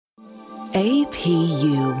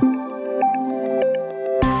APU.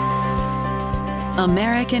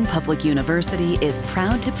 American Public University is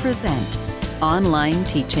proud to present Online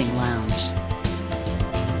Teaching Lounge.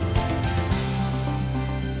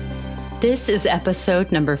 This is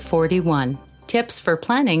episode number 41, Tips for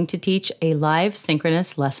Planning to Teach a Live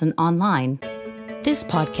Synchronous Lesson Online. This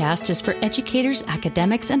podcast is for educators,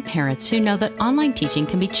 academics, and parents who know that online teaching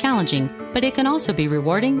can be challenging, but it can also be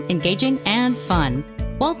rewarding, engaging, and fun.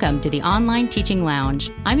 Welcome to the Online Teaching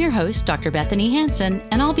Lounge. I'm your host, Dr. Bethany Hansen,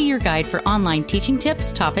 and I'll be your guide for online teaching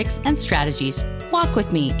tips, topics, and strategies. Walk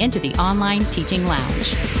with me into the Online Teaching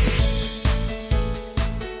Lounge.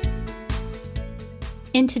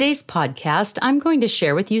 In today's podcast, I'm going to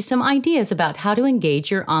share with you some ideas about how to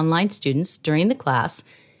engage your online students during the class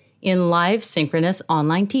in live synchronous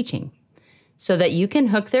online teaching, so that you can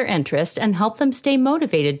hook their interest and help them stay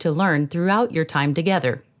motivated to learn throughout your time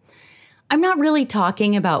together. I'm not really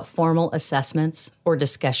talking about formal assessments or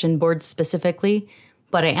discussion boards specifically,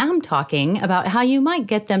 but I am talking about how you might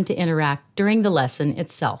get them to interact during the lesson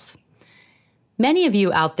itself. Many of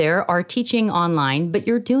you out there are teaching online, but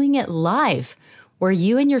you're doing it live, where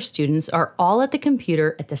you and your students are all at the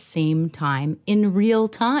computer at the same time in real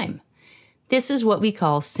time. This is what we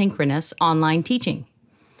call synchronous online teaching.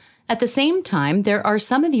 At the same time, there are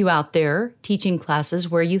some of you out there teaching classes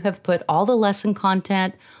where you have put all the lesson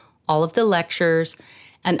content, all of the lectures,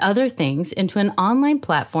 and other things into an online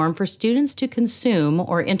platform for students to consume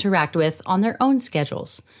or interact with on their own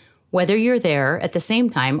schedules, whether you're there at the same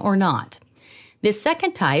time or not. This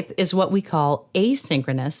second type is what we call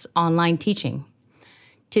asynchronous online teaching.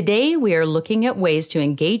 Today, we are looking at ways to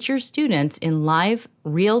engage your students in live,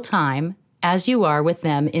 real time, as you are with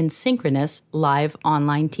them in synchronous live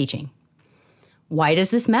online teaching. Why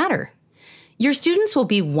does this matter? Your students will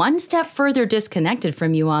be one step further disconnected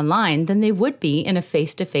from you online than they would be in a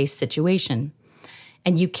face-to-face situation.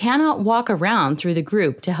 And you cannot walk around through the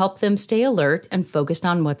group to help them stay alert and focused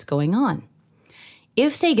on what's going on.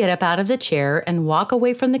 If they get up out of the chair and walk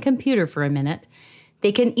away from the computer for a minute,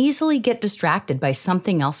 they can easily get distracted by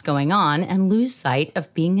something else going on and lose sight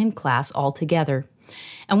of being in class altogether.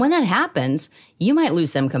 And when that happens, you might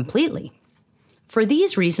lose them completely. For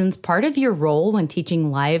these reasons, part of your role when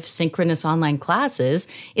teaching live synchronous online classes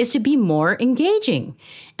is to be more engaging.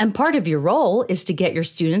 And part of your role is to get your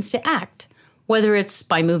students to act, whether it's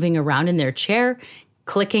by moving around in their chair,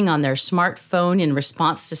 clicking on their smartphone in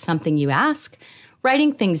response to something you ask,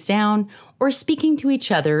 writing things down, or speaking to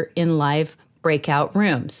each other in live breakout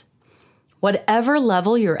rooms. Whatever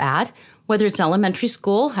level you're at, whether it's elementary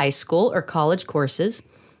school, high school, or college courses,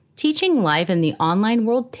 teaching live in the online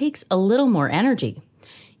world takes a little more energy.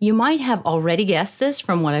 You might have already guessed this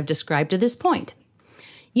from what I've described to this point.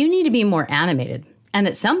 You need to be more animated, and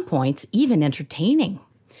at some points, even entertaining.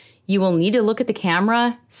 You will need to look at the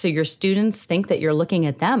camera so your students think that you're looking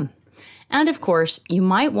at them. And of course, you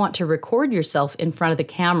might want to record yourself in front of the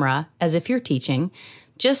camera as if you're teaching,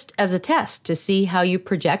 just as a test to see how you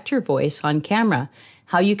project your voice on camera,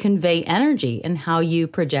 how you convey energy, and how you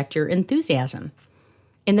project your enthusiasm.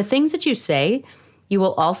 In the things that you say, you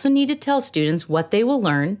will also need to tell students what they will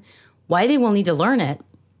learn, why they will need to learn it,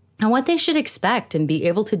 and what they should expect and be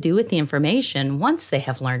able to do with the information once they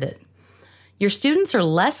have learned it. Your students are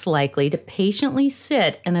less likely to patiently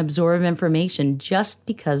sit and absorb information just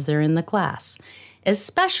because they're in the class,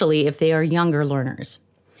 especially if they are younger learners.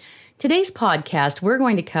 Today's podcast, we're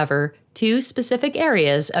going to cover two specific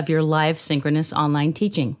areas of your live synchronous online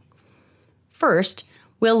teaching. First,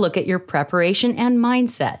 we'll look at your preparation and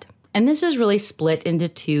mindset, and this is really split into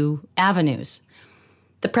two avenues.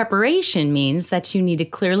 The preparation means that you need to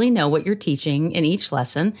clearly know what you're teaching in each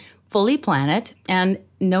lesson, fully plan it, and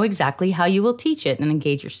know exactly how you will teach it and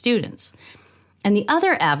engage your students. And the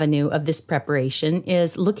other avenue of this preparation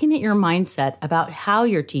is looking at your mindset about how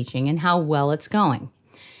you're teaching and how well it's going.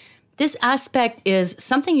 This aspect is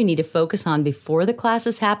something you need to focus on before the class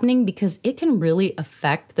is happening because it can really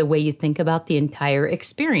affect the way you think about the entire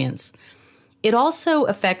experience. It also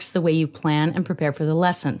affects the way you plan and prepare for the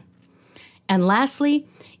lesson. And lastly,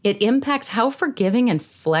 it impacts how forgiving and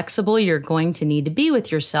flexible you're going to need to be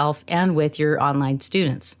with yourself and with your online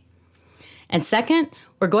students. And second,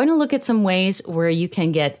 we're going to look at some ways where you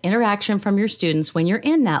can get interaction from your students when you're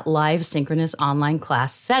in that live synchronous online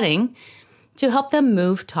class setting to help them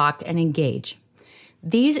move, talk, and engage.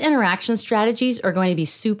 These interaction strategies are going to be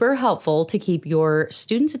super helpful to keep your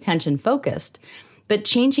students' attention focused, but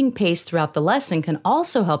changing pace throughout the lesson can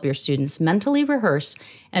also help your students mentally rehearse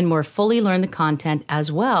and more fully learn the content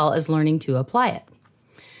as well as learning to apply it.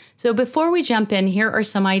 So before we jump in, here are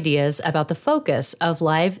some ideas about the focus of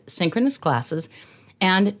live synchronous classes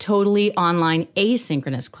and totally online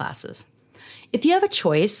asynchronous classes. If you have a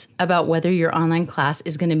choice about whether your online class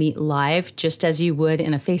is going to meet live just as you would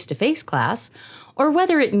in a face-to-face class, or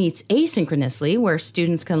whether it meets asynchronously where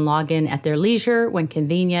students can log in at their leisure when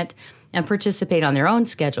convenient and participate on their own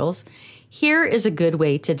schedules, here is a good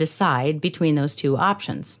way to decide between those two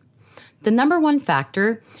options. The number one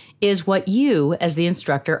factor is what you, as the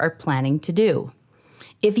instructor, are planning to do.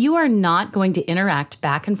 If you are not going to interact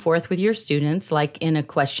back and forth with your students, like in a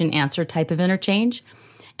question-answer type of interchange,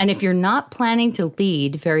 and if you're not planning to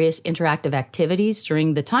lead various interactive activities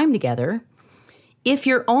during the time together, if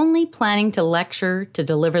you're only planning to lecture to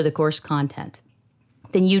deliver the course content,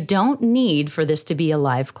 then you don't need for this to be a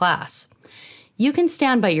live class. You can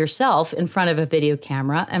stand by yourself in front of a video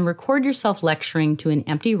camera and record yourself lecturing to an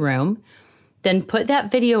empty room, then put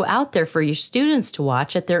that video out there for your students to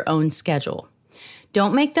watch at their own schedule.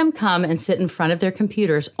 Don't make them come and sit in front of their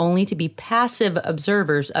computers only to be passive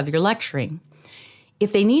observers of your lecturing.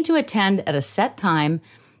 If they need to attend at a set time,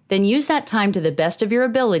 then use that time to the best of your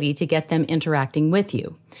ability to get them interacting with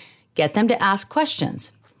you. Get them to ask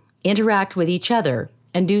questions, interact with each other,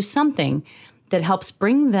 and do something that helps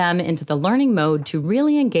bring them into the learning mode to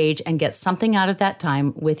really engage and get something out of that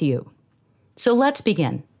time with you. So let's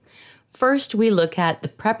begin. First, we look at the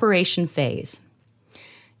preparation phase.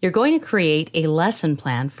 You're going to create a lesson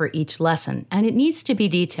plan for each lesson, and it needs to be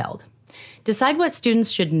detailed. Decide what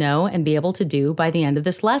students should know and be able to do by the end of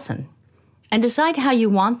this lesson, and decide how you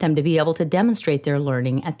want them to be able to demonstrate their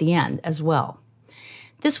learning at the end as well.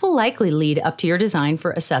 This will likely lead up to your design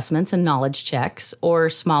for assessments and knowledge checks, or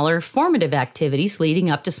smaller formative activities leading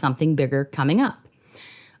up to something bigger coming up.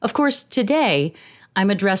 Of course, today, I'm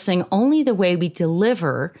addressing only the way we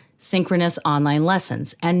deliver synchronous online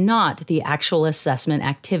lessons and not the actual assessment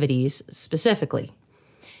activities specifically.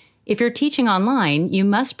 If you're teaching online, you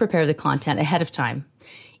must prepare the content ahead of time,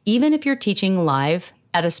 even if you're teaching live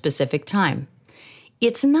at a specific time.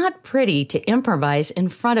 It's not pretty to improvise in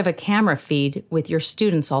front of a camera feed with your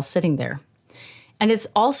students all sitting there. And it's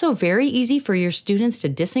also very easy for your students to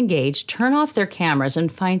disengage, turn off their cameras,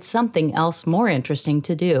 and find something else more interesting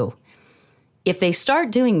to do. If they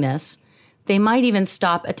start doing this, they might even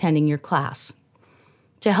stop attending your class.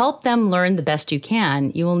 To help them learn the best you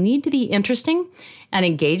can, you will need to be interesting and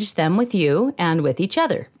engage them with you and with each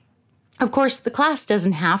other. Of course, the class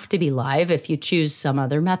doesn't have to be live if you choose some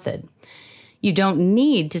other method. You don't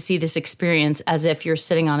need to see this experience as if you're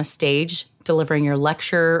sitting on a stage, delivering your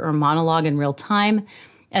lecture or monologue in real time,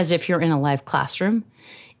 as if you're in a live classroom.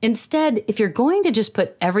 Instead, if you're going to just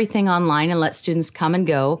put everything online and let students come and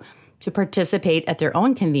go to participate at their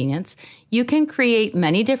own convenience, you can create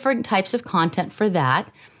many different types of content for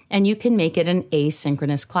that, and you can make it an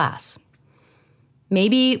asynchronous class.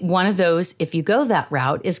 Maybe one of those, if you go that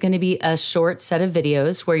route, is going to be a short set of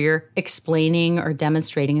videos where you're explaining or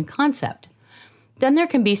demonstrating a concept. Then there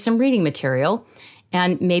can be some reading material,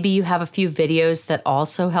 and maybe you have a few videos that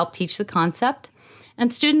also help teach the concept,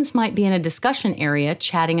 and students might be in a discussion area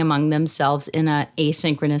chatting among themselves in an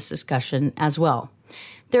asynchronous discussion as well.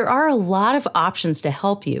 There are a lot of options to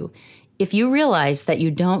help you if you realize that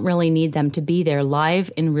you don't really need them to be there live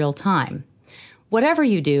in real time. Whatever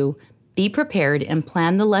you do, be prepared and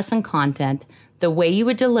plan the lesson content the way you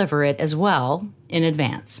would deliver it as well in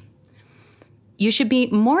advance. You should be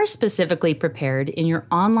more specifically prepared in your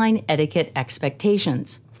online etiquette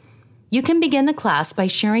expectations. You can begin the class by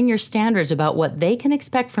sharing your standards about what they can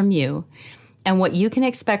expect from you and what you can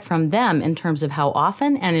expect from them in terms of how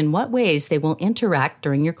often and in what ways they will interact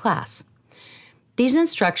during your class. These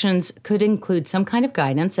instructions could include some kind of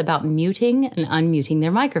guidance about muting and unmuting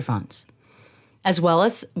their microphones, as well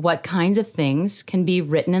as what kinds of things can be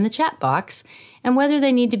written in the chat box and whether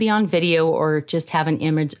they need to be on video or just have an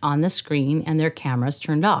image on the screen and their cameras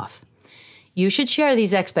turned off. You should share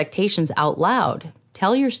these expectations out loud.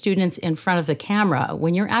 Tell your students in front of the camera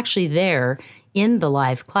when you're actually there in the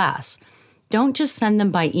live class. Don't just send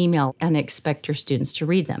them by email and expect your students to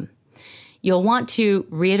read them. You'll want to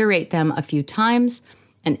reiterate them a few times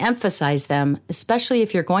and emphasize them, especially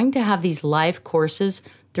if you're going to have these live courses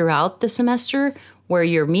throughout the semester where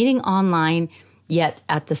you're meeting online yet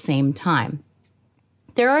at the same time.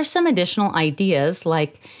 There are some additional ideas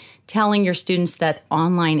like telling your students that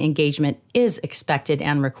online engagement is expected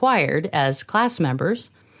and required as class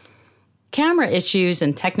members. Camera issues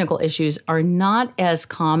and technical issues are not as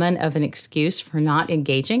common of an excuse for not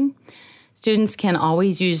engaging. Students can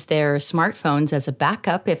always use their smartphones as a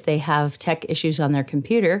backup if they have tech issues on their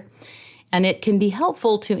computer, and it can be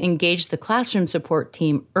helpful to engage the classroom support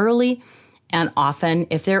team early and often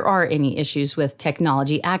if there are any issues with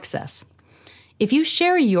technology access. If you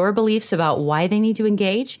share your beliefs about why they need to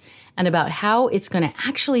engage and about how it's going to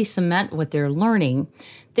actually cement what they're learning,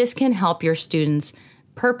 this can help your students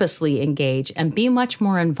purposely engage and be much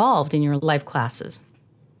more involved in your live classes.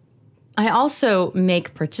 I also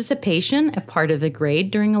make participation a part of the grade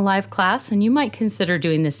during a live class, and you might consider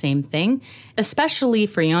doing the same thing, especially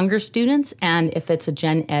for younger students and if it's a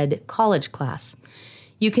Gen Ed college class.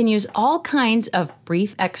 You can use all kinds of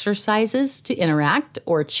brief exercises to interact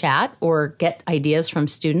or chat or get ideas from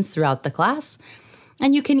students throughout the class.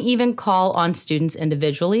 And you can even call on students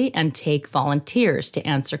individually and take volunteers to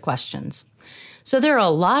answer questions. So there are a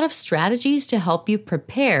lot of strategies to help you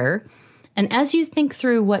prepare. And as you think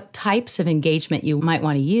through what types of engagement you might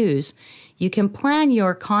want to use, you can plan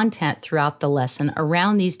your content throughout the lesson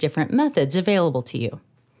around these different methods available to you.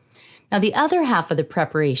 Now, the other half of the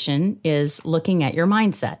preparation is looking at your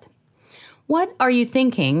mindset. What are you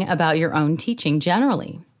thinking about your own teaching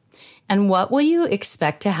generally? And what will you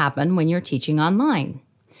expect to happen when you're teaching online?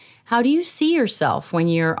 How do you see yourself when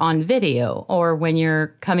you're on video or when you're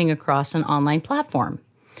coming across an online platform?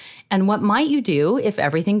 And what might you do if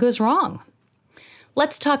everything goes wrong?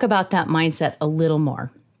 Let's talk about that mindset a little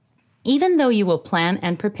more. Even though you will plan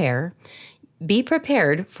and prepare, be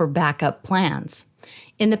prepared for backup plans.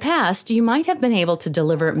 In the past, you might have been able to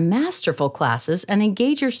deliver masterful classes and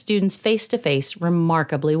engage your students face-to-face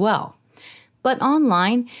remarkably well. But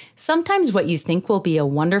online, sometimes what you think will be a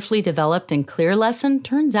wonderfully developed and clear lesson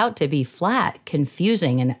turns out to be flat,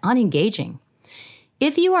 confusing, and unengaging.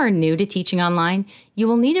 If you are new to teaching online, you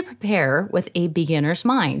will need to prepare with a beginner's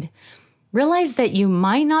mind. Realize that you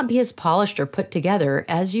might not be as polished or put together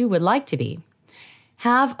as you would like to be.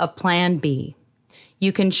 Have a plan B.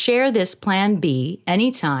 You can share this plan B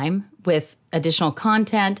anytime with additional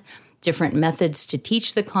content, different methods to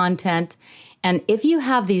teach the content. And if you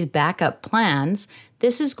have these backup plans,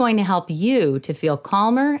 this is going to help you to feel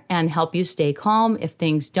calmer and help you stay calm if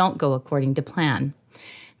things don't go according to plan.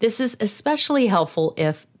 This is especially helpful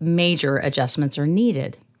if major adjustments are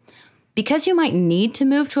needed. Because you might need to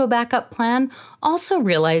move to a backup plan, also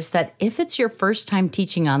realize that if it's your first time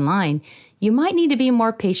teaching online, you might need to be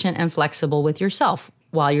more patient and flexible with yourself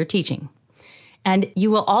while you're teaching. And you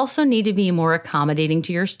will also need to be more accommodating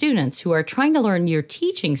to your students who are trying to learn your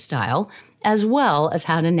teaching style as well as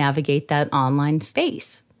how to navigate that online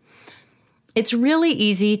space. It's really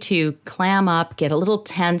easy to clam up, get a little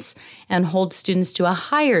tense, and hold students to a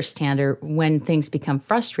higher standard when things become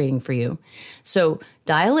frustrating for you. So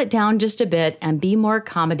dial it down just a bit and be more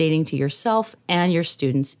accommodating to yourself and your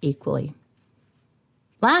students equally.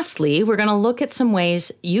 Lastly, we're going to look at some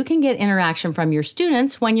ways you can get interaction from your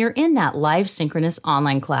students when you're in that live synchronous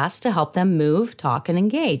online class to help them move, talk, and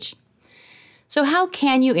engage. So how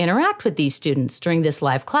can you interact with these students during this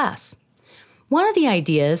live class? One of the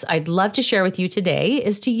ideas I'd love to share with you today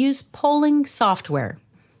is to use polling software.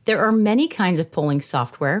 There are many kinds of polling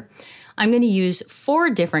software. I'm going to use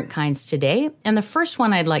 4 different kinds today, and the first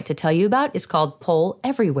one I'd like to tell you about is called Poll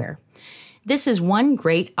Everywhere. This is one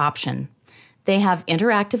great option. They have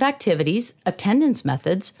interactive activities, attendance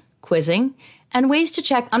methods, quizzing, and ways to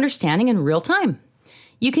check understanding in real time.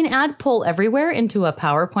 You can add Poll Everywhere into a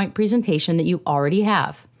PowerPoint presentation that you already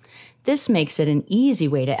have. This makes it an easy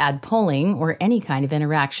way to add polling or any kind of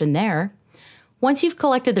interaction there. Once you've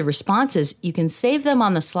collected the responses, you can save them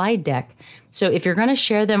on the slide deck. So if you're going to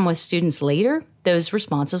share them with students later, those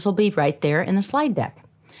responses will be right there in the slide deck.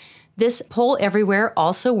 This Poll Everywhere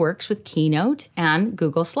also works with Keynote and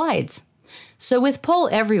Google Slides. So with Poll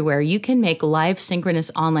Everywhere, you can make live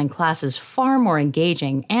synchronous online classes far more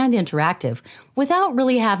engaging and interactive without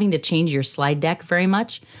really having to change your slide deck very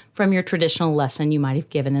much from your traditional lesson you might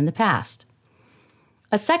have given in the past.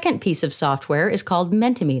 A second piece of software is called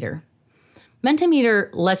Mentimeter.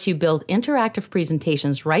 Mentimeter lets you build interactive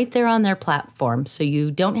presentations right there on their platform, so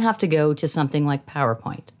you don't have to go to something like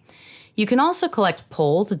PowerPoint. You can also collect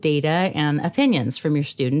polls, data, and opinions from your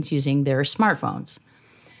students using their smartphones.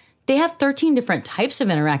 They have 13 different types of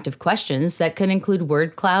interactive questions that could include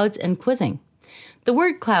word clouds and quizzing. The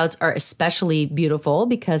word clouds are especially beautiful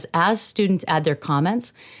because as students add their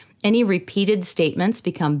comments, any repeated statements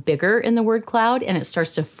become bigger in the word cloud and it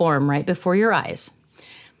starts to form right before your eyes.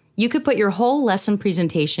 You could put your whole lesson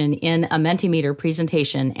presentation in a Mentimeter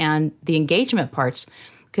presentation, and the engagement parts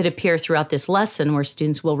could appear throughout this lesson where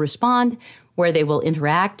students will respond, where they will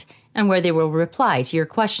interact, and where they will reply to your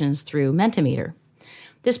questions through Mentimeter.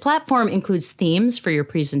 This platform includes themes for your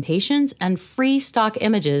presentations and free stock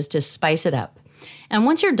images to spice it up. And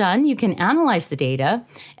once you're done, you can analyze the data,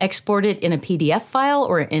 export it in a PDF file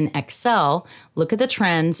or in Excel, look at the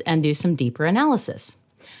trends, and do some deeper analysis.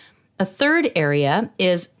 A third area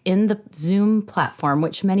is in the Zoom platform,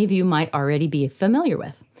 which many of you might already be familiar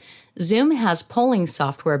with. Zoom has polling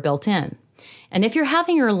software built in. And if you're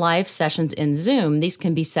having your live sessions in Zoom, these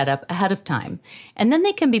can be set up ahead of time. And then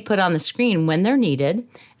they can be put on the screen when they're needed,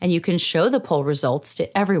 and you can show the poll results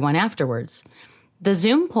to everyone afterwards. The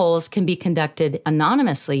Zoom polls can be conducted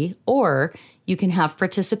anonymously, or you can have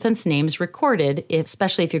participants' names recorded,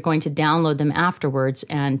 especially if you're going to download them afterwards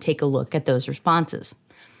and take a look at those responses.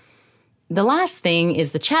 The last thing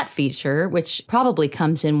is the chat feature, which probably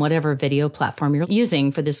comes in whatever video platform you're using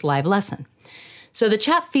for this live lesson. So the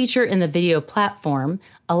chat feature in the video platform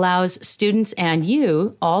allows students and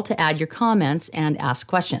you all to add your comments and ask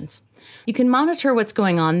questions. You can monitor what's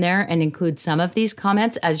going on there and include some of these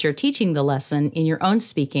comments as you're teaching the lesson in your own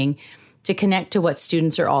speaking to connect to what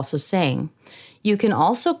students are also saying. You can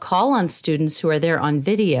also call on students who are there on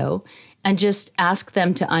video and just ask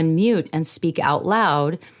them to unmute and speak out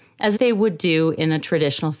loud as they would do in a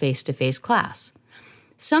traditional face-to-face class.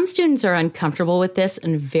 Some students are uncomfortable with this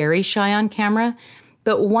and very shy on camera,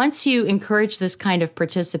 but once you encourage this kind of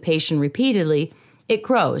participation repeatedly, it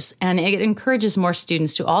grows and it encourages more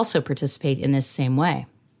students to also participate in this same way.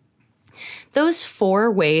 Those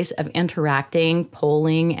 4 ways of interacting,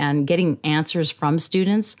 polling, and getting answers from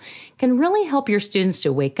students can really help your students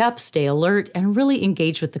to wake up, stay alert, and really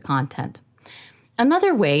engage with the content.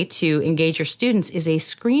 Another way to engage your students is a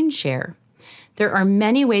screen share. There are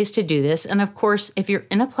many ways to do this, and of course, if you're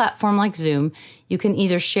in a platform like Zoom, you can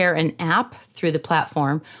either share an app through the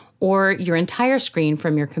platform or your entire screen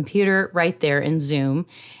from your computer right there in Zoom,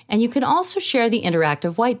 and you can also share the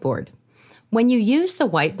interactive whiteboard. When you use the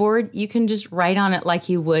whiteboard, you can just write on it like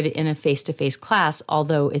you would in a face-to-face class,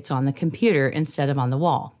 although it's on the computer instead of on the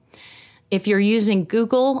wall. If you're using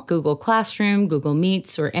Google Classroom, Google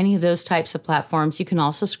Meets, or any of those types of platforms, you can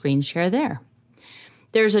also screen share there.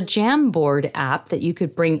 There's a Jamboard app that you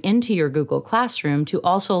could bring into your Google Classroom to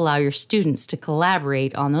also allow your students to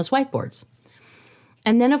collaborate on those whiteboards.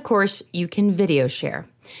 And then, of course, you can video share.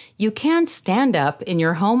 You can stand up in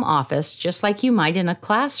your home office just like you might in a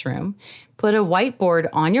classroom, put a whiteboard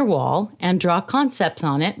on your wall, and draw concepts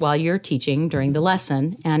on it while you're teaching during the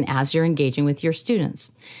lesson and as you're engaging with your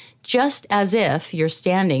students, just as if you're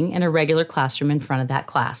standing in a regular classroom in front of that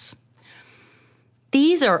class.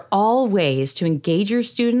 These are all ways to engage your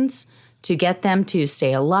students, to get them to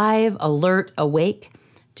stay alive, alert, awake,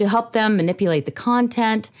 to help them manipulate the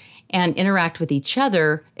content and interact with each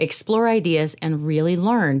other, explore ideas, and really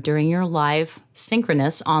learn during your live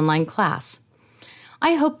synchronous online class.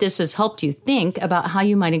 I hope this has helped you think about how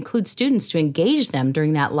you might include students to engage them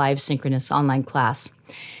during that live synchronous online class.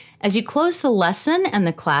 As you close the lesson and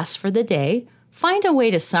the class for the day, find a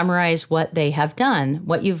way to summarize what they have done,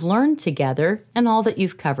 what you've learned together, and all that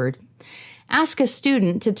you've covered. Ask a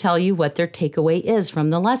student to tell you what their takeaway is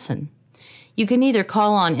from the lesson. You can either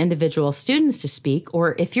call on individual students to speak,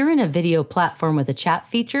 or if you're in a video platform with a chat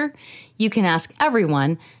feature, you can ask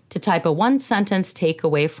everyone to type a 1-sentence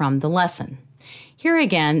takeaway from the lesson. Here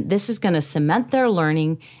again, this is going to cement their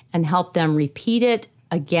learning and help them repeat it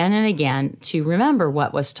again and again to remember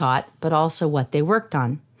what was taught, but also what they worked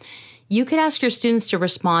on. You could ask your students to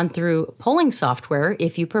respond through polling software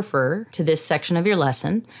if you prefer to this section of your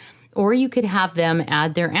lesson, or you could have them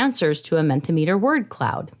add their answers to a Mentimeter word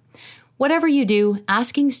cloud. Whatever you do,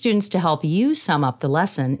 asking students to help you sum up the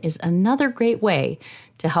lesson is another great way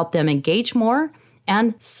to help them engage more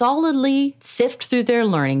and solidly sift through their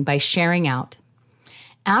learning by sharing out.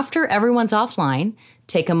 After everyone's offline,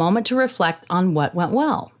 take a moment to reflect on what went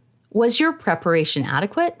well. Was your preparation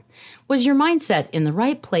adequate? Was your mindset in the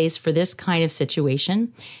right place for this kind of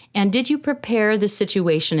situation? And did you prepare the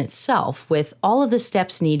situation itself with all of the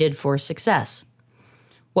steps needed for success?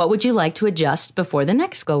 What would you like to adjust before the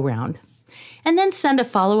next go-round? And then send a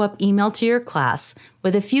follow-up email to your class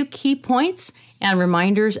with a few key points and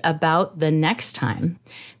reminders about the next time.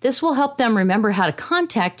 This will help them remember how to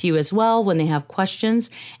contact you as well when they have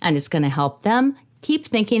questions, and it's going to help them keep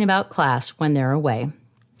thinking about class when they're away.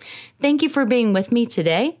 Thank you for being with me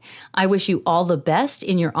today. I wish you all the best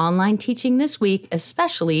in your online teaching this week,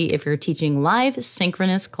 especially if you're teaching live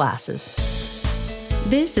synchronous classes.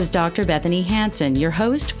 This is Dr. Bethany Hansen, your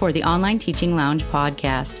host for the Online Teaching Lounge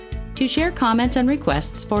podcast. To share comments and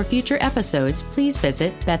requests for future episodes, please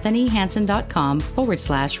visit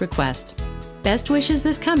bethanyhansen.com/request. Best wishes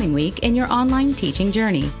this coming week in your online teaching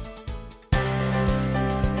journey.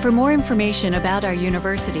 For more information about our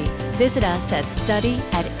university, visit us at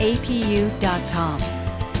study@apu.com.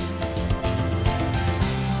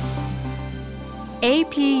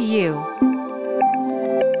 APU,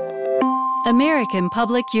 American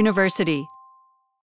Public University.